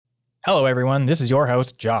Hello, everyone. This is your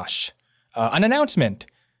host, Josh. An announcement.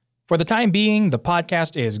 For the time being, the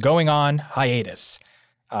podcast is going on hiatus.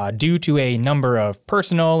 Due to a number of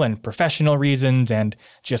personal and professional reasons and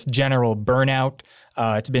just general burnout,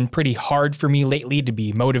 it's been pretty hard for me lately to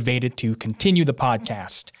be motivated to continue the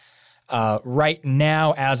podcast. Right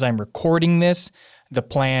now, as I'm recording this, the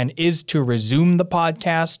plan is to resume the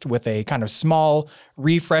podcast with a kind of small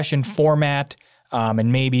refresh in format.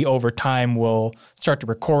 And maybe over time we'll start to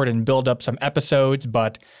record and build up some episodes,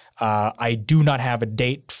 but I do not have a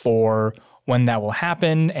date for when that will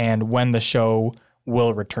happen and when the show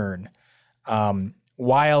will return.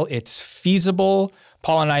 While it's feasible,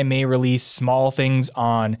 Paul and I may release small things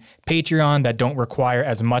on Patreon that don't require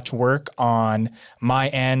as much work on my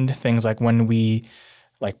end. Things like when we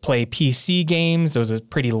play PC games, those are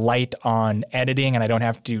pretty light on editing and I don't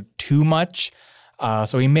have to do too much.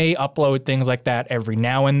 So we may upload things like that every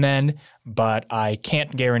now and then, but I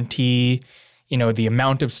can't guarantee, the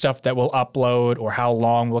amount of stuff that we'll upload or how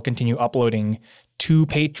long we'll continue uploading to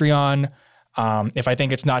Patreon. If I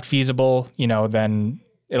think it's not feasible, then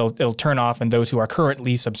it'll turn off, and those who are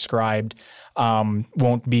currently subscribed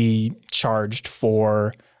won't be charged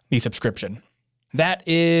for the subscription. That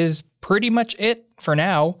is pretty much it for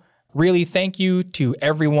now. Really, thank you to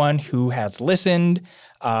everyone who has listened.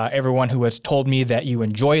 Everyone who has told me that you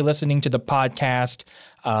enjoy listening to the podcast,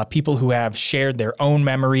 people who have shared their own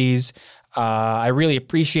memories. I really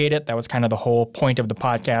appreciate it. That was kind of the whole point of the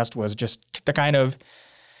podcast, was just to kind of,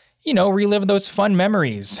 relive those fun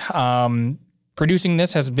memories. Producing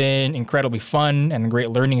this has been incredibly fun and a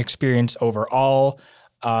great learning experience overall.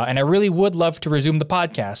 And I really would love to resume the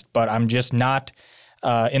podcast, but I'm just not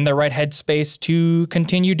in the right headspace to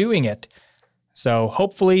continue doing it. So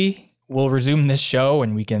hopefully we'll resume this show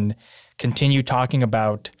and we can continue talking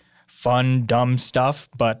about fun, dumb stuff.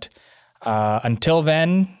 But until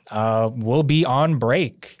then, we'll be on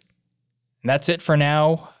break. And that's it for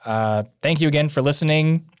now. Thank you again for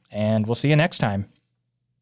listening, and we'll see you next time.